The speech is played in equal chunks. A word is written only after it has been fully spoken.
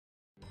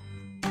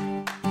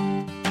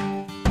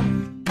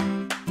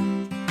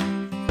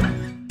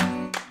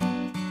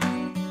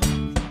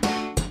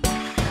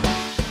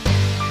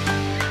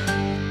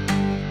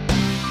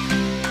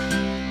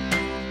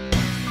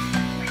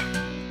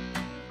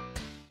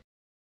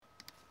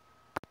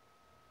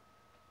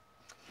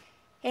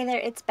Hey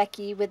there, it's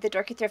Becky with the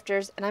Dorky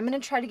Thrifters, and I'm going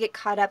to try to get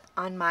caught up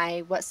on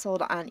my what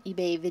sold on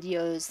eBay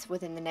videos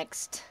within the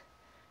next,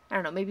 I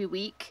don't know, maybe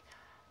week.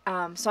 So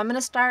I'm going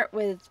to start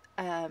with,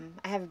 I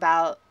have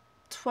about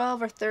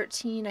 12 or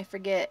 13, I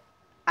forget,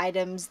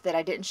 items that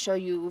I didn't show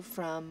you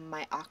from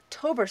my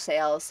October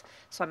sales.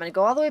 So I'm going to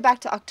go all the way back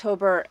to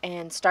October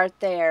and start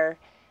there.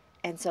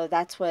 And so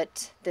that's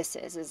what this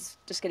is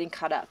just getting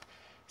caught up.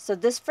 So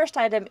this first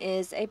item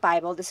is a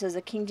Bible. This is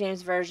a King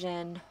James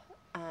Version,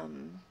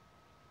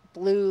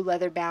 blue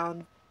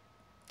leather-bound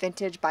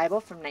vintage Bible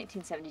from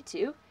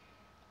 1972.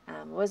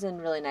 It was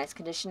in really nice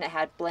condition. It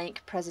had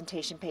blank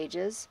presentation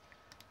pages.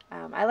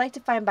 I like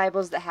to find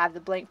Bibles that have the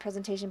blank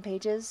presentation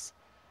pages.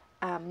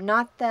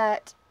 Not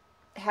that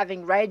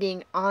having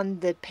writing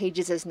on the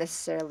pages is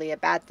necessarily a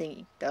bad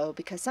thing, though,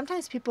 because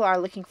sometimes people are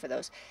looking for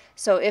those.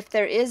 So if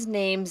there is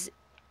names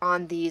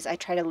on these, I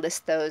try to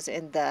list those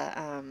in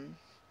the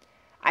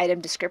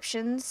item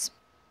descriptions.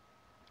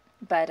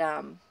 But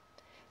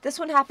this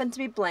one happened to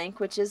be blank,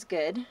 which is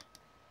good.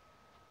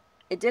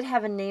 It did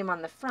have a name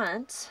on the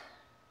front.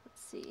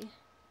 Let's see.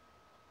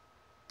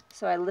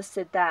 So I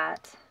listed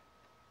that.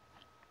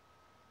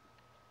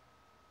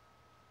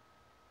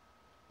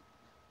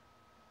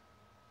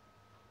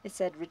 It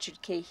said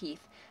Richard K.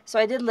 Heath. So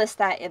I did list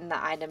that in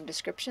the item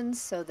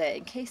descriptions so that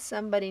in case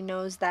somebody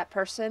knows that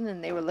person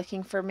and they were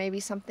looking for maybe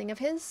something of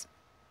his,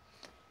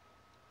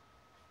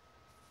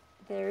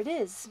 there it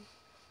is.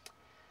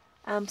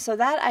 So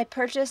that I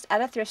purchased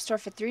at a thrift store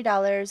for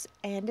 $3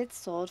 and it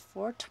sold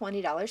for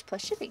 $20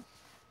 plus shipping.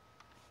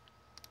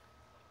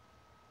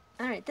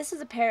 Alright, this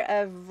is a pair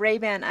of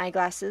Ray-Ban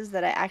eyeglasses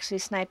that I actually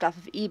sniped off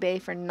of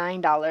eBay for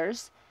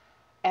 $9.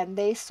 And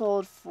they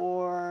sold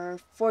for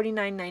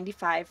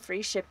 $49.95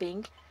 free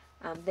shipping.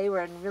 They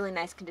were in really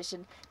nice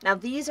condition. Now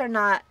these are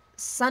not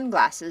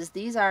sunglasses,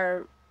 these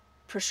are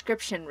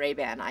prescription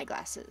Ray-Ban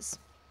eyeglasses.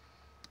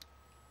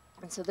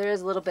 And so there is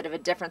a little bit of a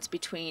difference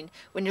between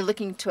when you're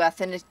looking to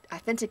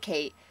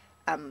authenticate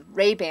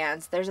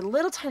Ray-Bans, there's a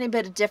little tiny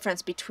bit of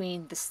difference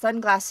between the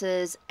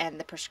sunglasses and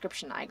the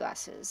prescription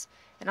eyeglasses.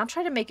 And I'll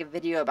try to make a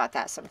video about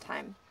that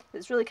sometime.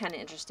 It's really kind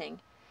of interesting.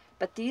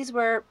 But these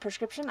were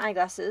prescription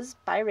eyeglasses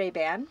by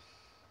Ray-Ban,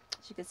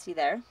 as you can see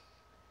there.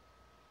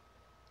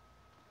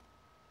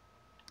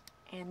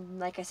 And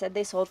like I said,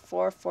 they sold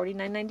for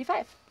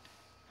 $49.95.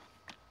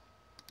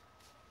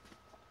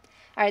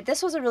 Alright,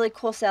 this was a really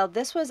cool sale.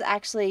 This was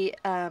actually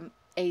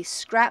a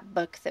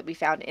scrapbook that we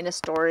found in a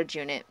storage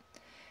unit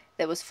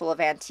that was full of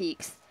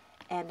antiques.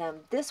 And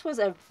this was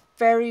a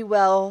very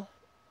well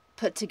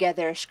put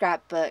together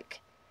scrapbook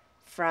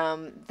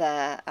from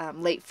the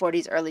late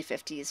 40s, early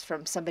 50s,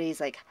 from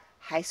somebody's like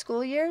high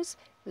school years.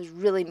 It was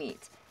really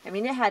neat. I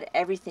mean, it had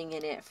everything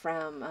in it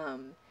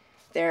from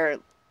their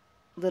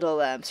little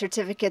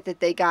certificate that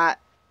they got,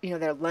 you know,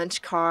 their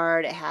lunch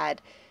card. It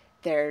had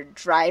their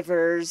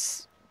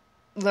driver's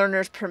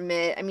learner's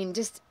permit. I mean,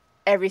 just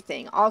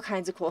everything, all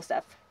kinds of cool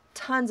stuff.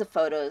 Tons of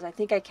photos. I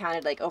think I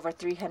counted like over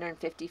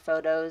 350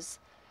 photos.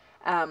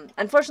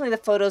 Unfortunately, the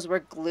photos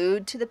were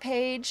glued to the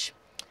page,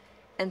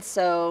 and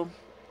so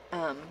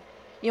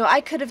you know,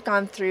 I could have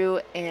gone through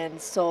and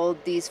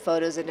sold these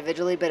photos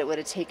individually, but it would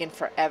have taken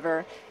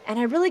forever. And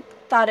I really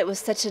thought it was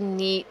such a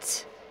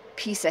neat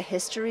piece of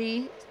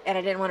history, and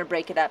I didn't want to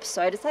break it up.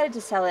 So I decided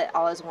to sell it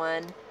all as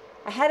one.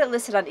 I had it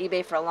listed on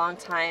eBay for a long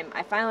time.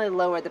 I finally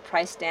lowered the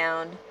price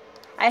down.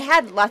 I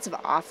had lots of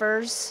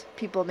offers,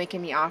 people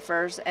making me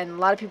offers, and a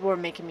lot of people were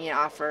making me an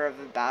offer of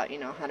about, you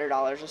know,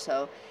 $100 or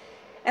so.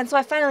 And so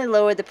I finally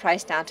lowered the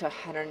price down to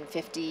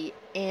 $150,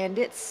 and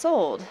it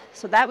sold.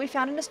 So that we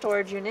found in a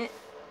storage unit.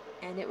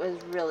 And it was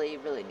really,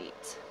 really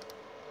neat.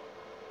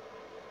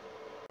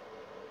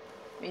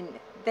 I mean,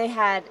 they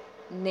had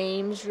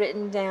names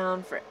written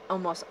down for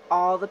almost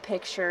all the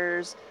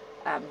pictures,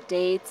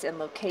 dates and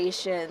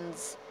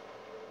locations.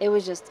 It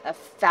was just a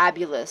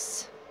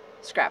fabulous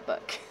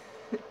scrapbook.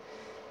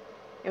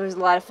 It was a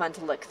lot of fun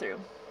to look through.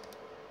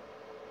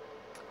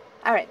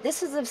 Alright,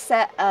 this is a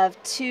set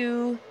of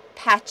 2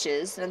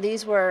 patches. Now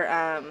these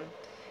were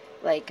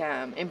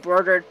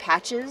embroidered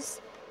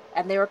patches.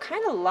 And they were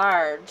kind of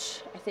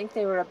large. I think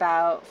they were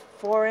about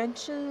 4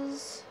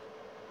 inches,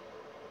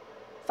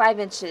 5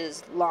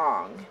 inches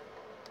long.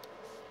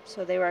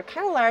 So they were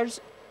kind of large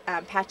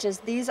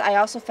patches. These I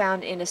also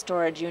found in a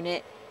storage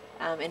unit,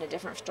 in a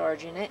different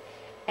storage unit.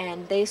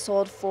 And they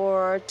sold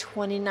for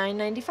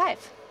 $29.95.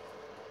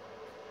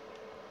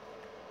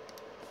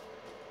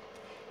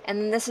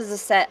 And then this is a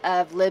set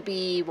of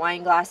Libby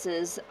wine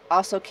glasses.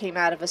 Also came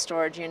out of a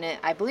storage unit.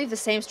 I believe the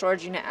same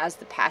storage unit as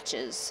the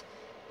patches.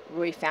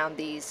 We found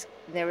these.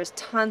 There was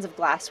tons of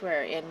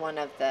glassware in one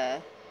of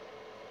the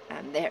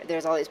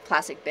there's all these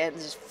plastic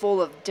bins just full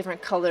of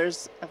different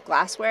colors of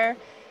glassware,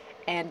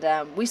 and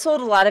we sold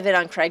a lot of it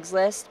on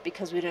Craigslist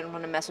because we didn't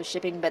want to mess with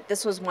shipping, but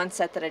this was one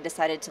set that I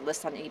decided to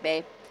list on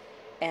eBay,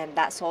 and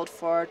that sold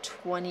for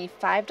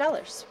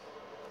 $25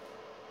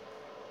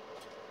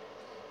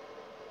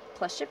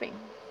 plus shipping.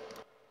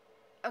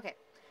 Okay,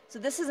 so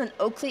this is an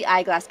Oakley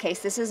eyeglass case.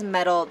 This is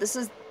metal. This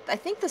is I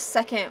think the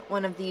second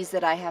one of these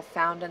that I have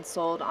found and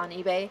sold on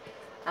eBay.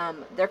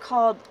 They're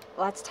called,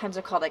 lots of times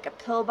they're called like a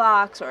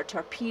pillbox or a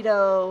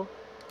torpedo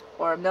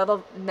or a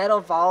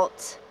metal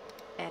vault,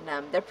 and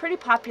they're pretty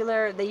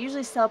popular. They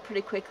usually sell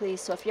pretty quickly,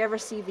 so if you ever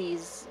see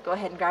these, go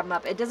ahead and grab them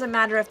up. It doesn't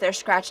matter if they're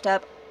scratched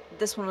up.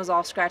 This one was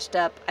all scratched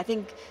up. I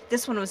think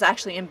this one was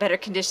actually in better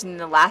condition than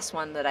the last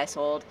one that I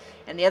sold,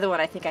 and the other one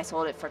I think I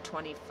sold it for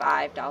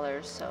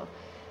 $25, so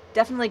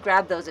definitely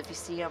grab those if you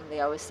see them. They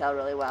always sell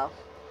really well.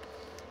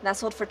 And that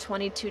sold for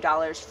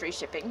 $22, free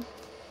shipping.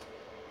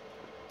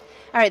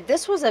 Alright,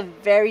 this was a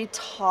very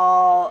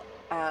tall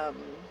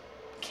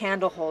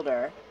candle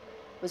holder.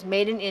 It was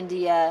made in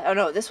India. Oh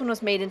no, this one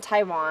was made in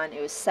Taiwan.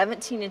 It was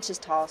 17 inches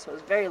tall, so it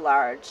was very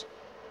large.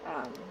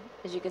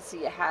 As you can see,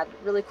 it had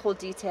really cool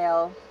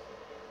detail.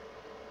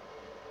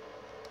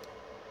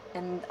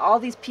 And all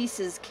these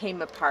pieces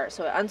came apart,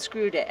 so it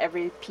unscrewed at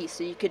every piece,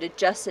 so you could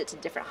adjust it to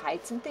different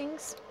heights and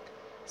things.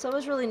 So it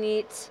was really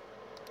neat.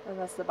 And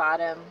that's the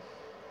bottom.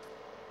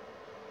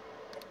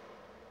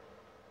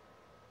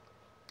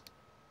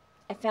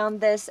 I found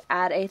this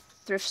at a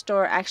thrift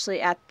store, actually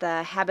at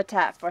the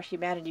Habitat for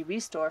Humanity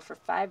Restore, for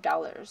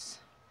 $5.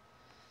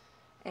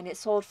 And it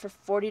sold for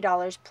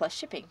 $40 plus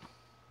shipping.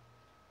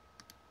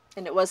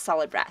 And it was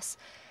solid brass.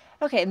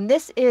 Okay, and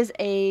this is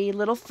a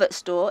little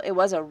footstool. It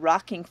was a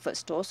rocking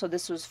footstool, so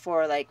this was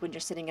for like when you're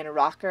sitting in a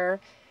rocker,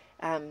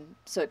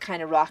 so it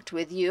kind of rocked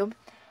with you.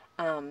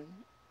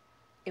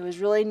 It was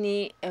really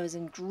neat. It was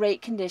in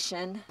great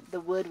condition. The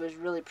wood was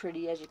really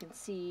pretty, as you can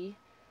see.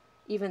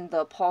 Even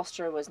the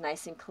upholster was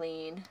nice and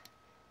clean.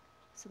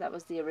 So that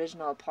was the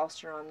original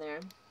upholster on there.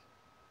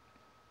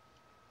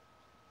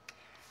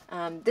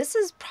 This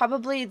is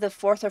probably the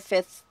 4th or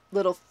 5th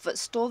little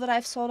footstool that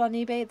I've sold on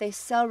eBay. They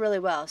sell really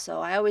well,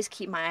 so I always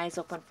keep my eyes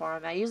open for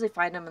them. I usually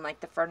find them in like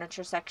the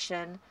furniture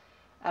section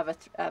of a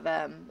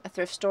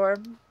thrift store,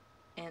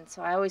 and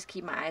so I always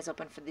keep my eyes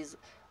open for these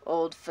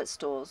old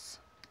footstools.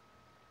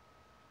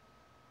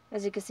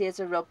 As you can see, it's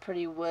a real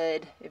pretty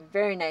wood in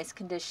very nice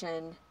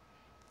condition,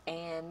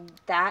 and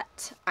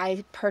that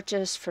I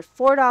purchased for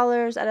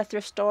 $4 at a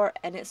thrift store,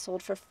 and it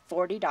sold for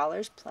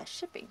 $40 plus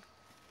shipping.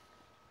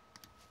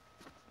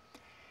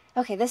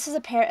 Okay, this is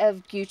a pair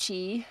of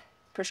Gucci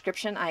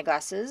prescription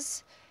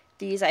eyeglasses.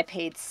 These I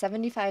paid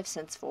 75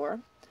 cents for,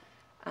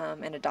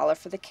 and $1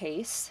 for the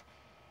case.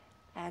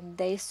 And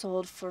they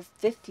sold for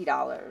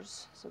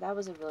 $50. So that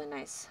was a really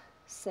nice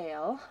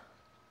sale.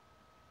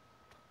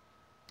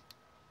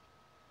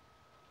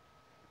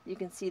 You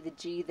can see the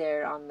G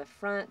there on the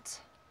front,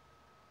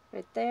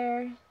 right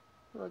there,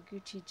 little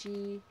Gucci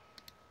G.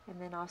 And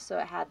then also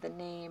it had the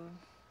name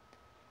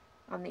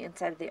on the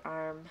inside of the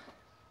arm.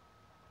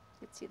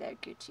 You can see there,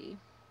 Gucci,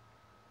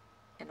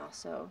 and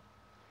also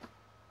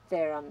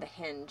there on the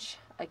hinge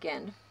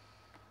again.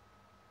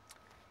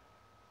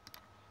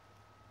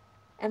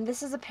 And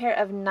this is a pair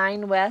of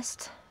 9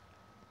 West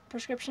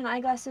prescription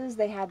eyeglasses.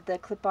 They had the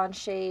clip-on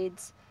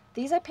shades.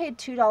 These I paid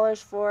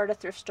 $2 for at a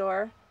thrift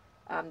store.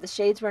 The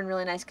shades were in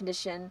really nice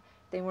condition.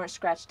 They weren't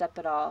scratched up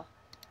at all.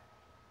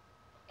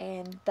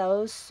 And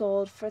those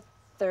sold for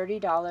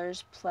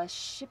 $30 plus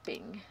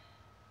shipping.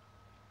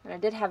 And I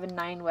did have a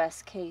 9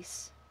 West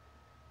case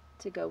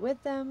to go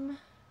with them,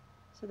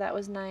 so that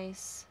was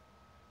nice.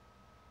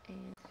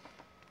 And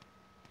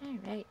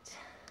alright,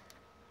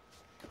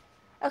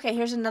 okay,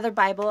 here's another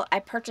Bible. I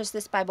purchased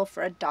this Bible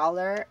for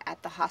 $1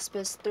 at the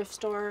Hospice thrift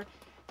store.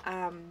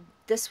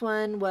 This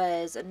one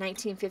was a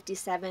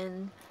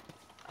 1957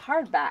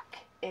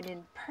 hardback and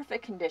in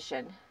perfect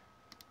condition.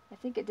 I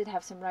think it did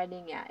have some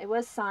writing. Yeah, it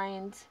was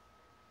signed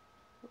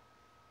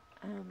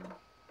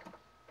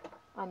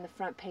on the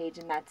front page,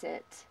 and that's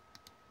it.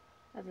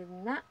 Other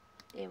than that,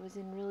 it was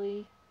in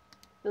really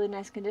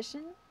nice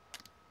condition.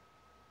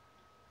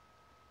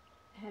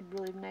 It had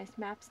really nice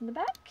maps in the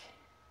back.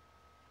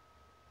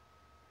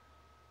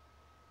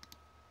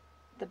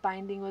 The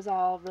binding was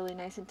all really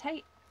nice and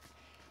tight.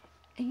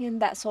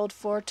 And that sold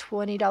for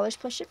 $20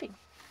 plus shipping.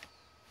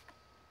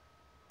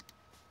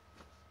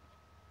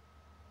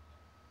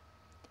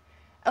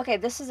 Okay,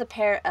 this is a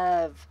pair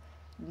of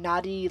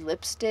Naughty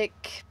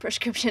lipstick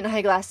prescription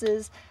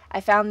eyeglasses.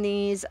 I found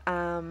these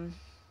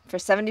for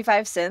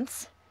 75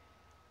 cents.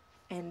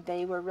 And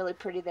they were really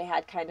pretty. They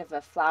had kind of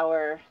a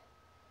flower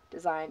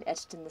design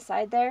etched in the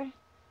side there.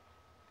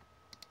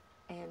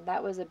 And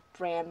that was a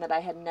brand that I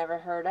had never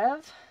heard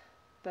of,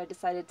 but I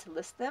decided to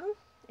list them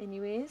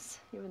anyways,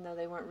 even though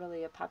they weren't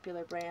really a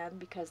popular brand,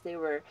 because they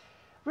were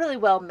really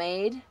well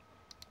made.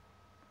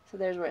 So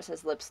there's where it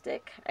says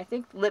lipstick. I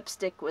think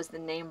lipstick was the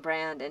name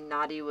brand and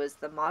Naughty was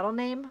the model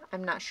name.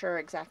 I'm not sure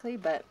exactly,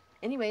 but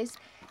anyways,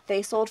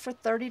 they sold for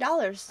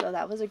 $30, so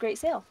that was a great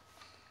sale.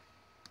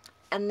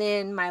 And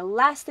then my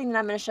last thing that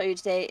I'm going to show you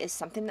today is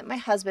something that my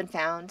husband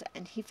found,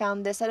 and he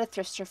found this at a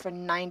thrift store for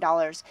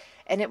 $9,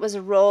 and it was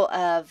a roll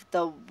of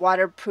the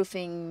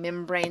waterproofing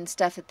membrane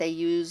stuff that they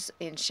use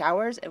in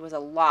showers. It was a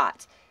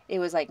lot. It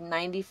was like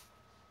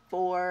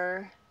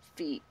 94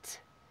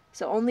 feet.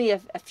 So only a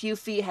few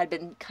feet had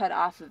been cut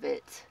off of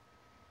it.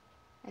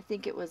 I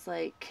think it was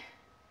like,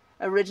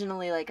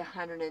 originally like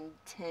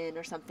 110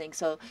 or something.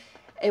 So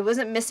it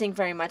wasn't missing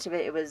very much of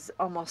it. It was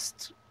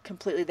almost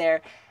completely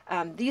there.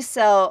 These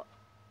sell,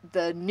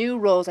 the new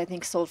rolls I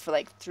think sold for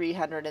like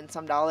 $300 and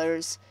some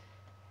dollars.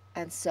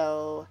 And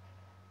so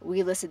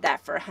we listed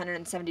that for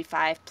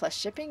 $175 plus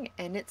shipping,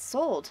 and it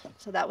sold.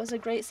 So that was a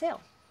great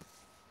sale.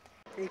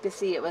 You can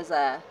see it was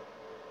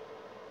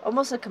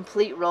almost a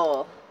complete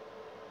roll.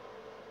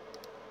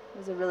 It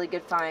was a really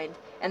good find.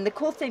 And the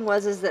cool thing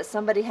was is that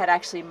somebody had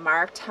actually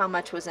marked how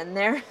much was in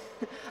there.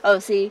 Oh,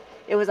 see,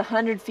 it was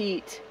 100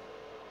 feet.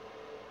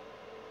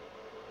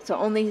 So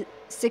only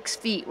 6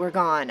 feet were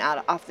gone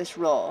off this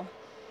roll.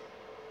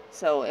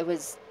 So it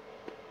was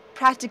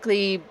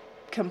practically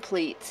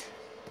complete.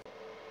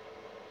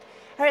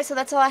 Alright, so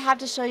that's all I have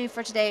to show you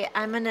for today.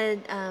 I'm going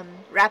to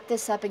wrap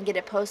this up and get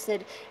it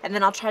posted, and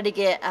then I'll try to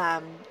get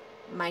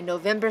my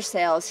November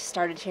sales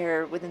started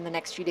here within the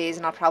next few days,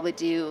 and I'll probably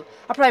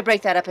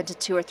break that up into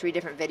 2 or 3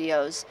 different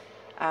videos,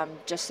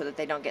 just so that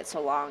they don't get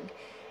so long.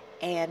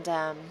 And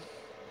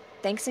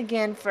thanks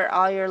again for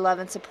all your love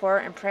and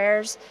support and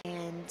prayers,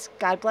 and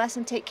God bless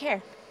and take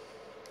care.